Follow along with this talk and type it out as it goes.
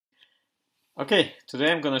Okay,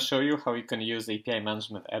 today I'm going to show you how you can use API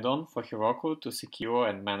Management add-on for Heroku to secure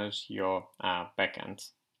and manage your backends.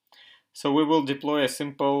 So we will deploy a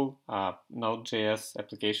simple Node.js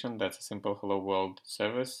application that's a simple Hello World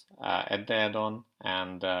service, add the add-on,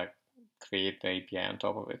 and create the API on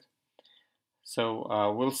top of it.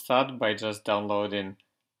 So we'll start by just downloading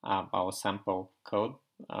our sample code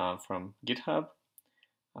from GitHub.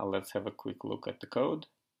 Let's have a quick look at the code.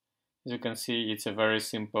 As you can see, it's a very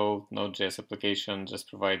simple Node.js application, just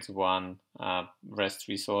provides one REST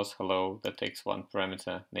resource, hello, that takes one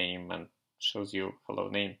parameter, name, and shows you hello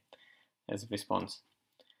name as a response.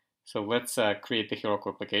 So let's create the Heroku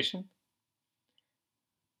application,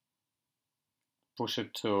 push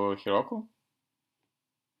it to Heroku,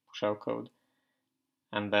 push our code,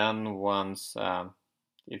 and then once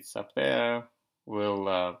it's up there,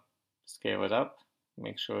 we'll scale it up,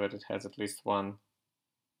 make sure that it has at least one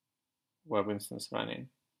web instance running.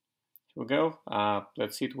 Here we go.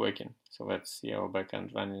 Let's see it working. So let's see our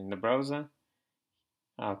backend running in the browser.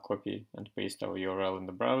 Copy and paste our URL in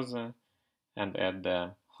the browser and add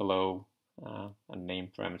the hello and name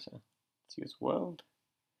parameter. Let's use world.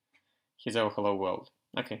 Here's our hello world.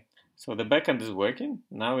 Okay, so the backend is working.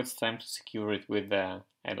 Now it's time to secure it with the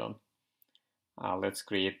add-on. Let's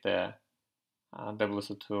create the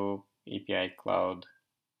WSO2 API Cloud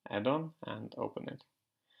add-on and open it.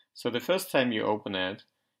 So the first time you open it,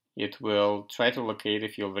 it will try to locate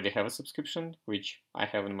if you already have a subscription, which I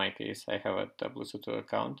have in my case. I have a WSO2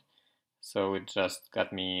 account, so it just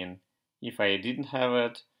got me in. If I didn't have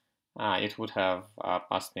it, it would have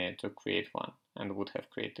asked me to create one and would have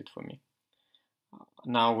created for me.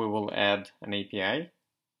 Now we will add an API,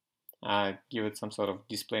 give it some sort of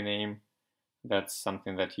display name. That's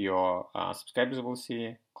something that your subscribers will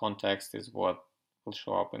see. Context is what will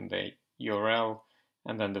show up in the URL.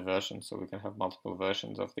 And then the version, so we can have multiple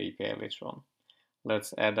versions of the API later on.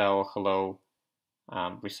 Let's add our hello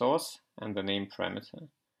resource and the name parameter.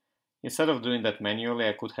 Instead of doing that manually,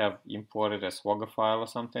 I could have imported a Swagger file or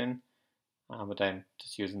something, but I'm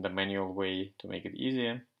just using the manual way to make it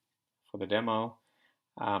easier for the demo.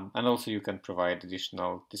 And also you can provide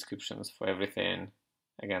additional descriptions for everything,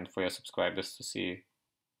 again, for your subscribers to see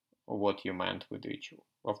what you meant with each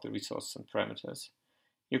of the resources and parameters.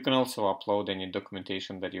 You can also upload any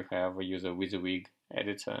documentation that you have or use a WYSIWYG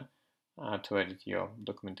editor to edit your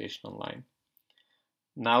documentation online.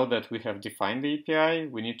 Now that we have defined the API,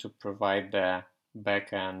 we need to provide the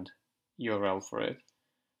backend URL for it.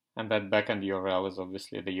 And that backend URL is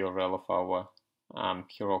obviously the URL of our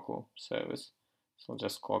Heroku service. So I'll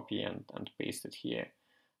just copy and paste it here.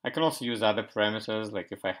 I can also use other parameters,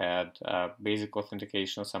 like if I had basic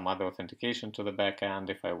authentication or some other authentication to the backend,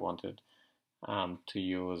 if I wanted to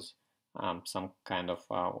use some kind of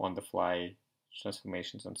on-the-fly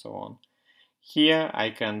transformations and so on. Here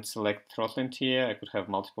I can select throttling tier. I could have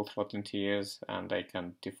multiple throttling tiers and I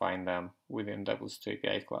can define them within WSO2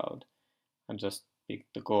 API Cloud. And just pick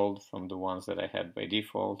the gold from the ones that I had by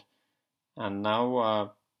default. And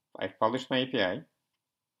now I've published my API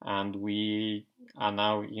and we are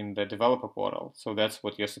now in the developer portal. So that's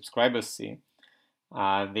what your subscribers see.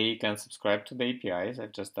 They can subscribe to the APIs.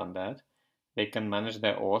 I've just done that. They can manage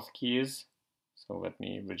their OAuth keys. So let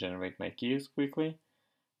me regenerate my keys quickly.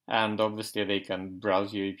 And obviously they can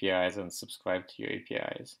browse your APIs and subscribe to your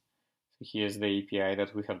APIs. So here's the API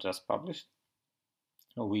that we have just published.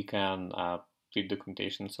 We can read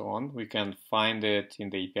documentation and so on. We can find it in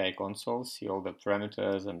the API console, see all the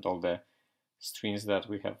parameters and all the strings that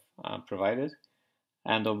we have provided.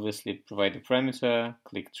 And obviously provide the parameter,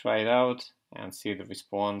 click try it out, and see the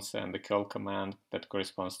response and the curl command that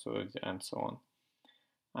corresponds to it, and so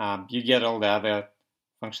on. You get all the other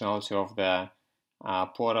functionality of the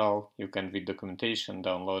portal. You can read documentation,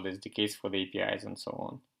 download SDKs for the APIs, and so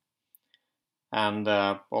on.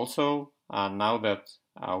 And also, now that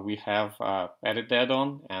we have added the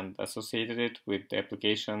add-on and associated it with the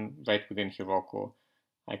application right within Heroku,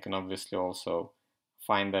 I can obviously also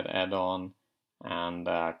find that add-on and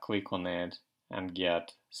click on it and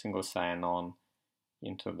get single sign-on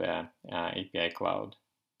into the API Cloud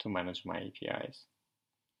to manage my APIs.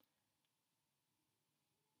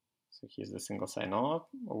 So here's the single sign-on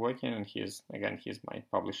working, and here's my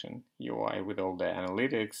publishing UI with all the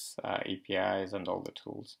analytics, APIs, and all the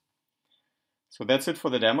tools. So that's it for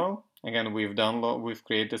the demo. Again, we've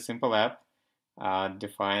created a simple app,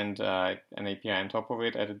 defined an API on top of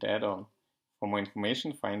it, added the add-on. For more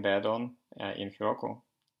information, find the add-on in Heroku.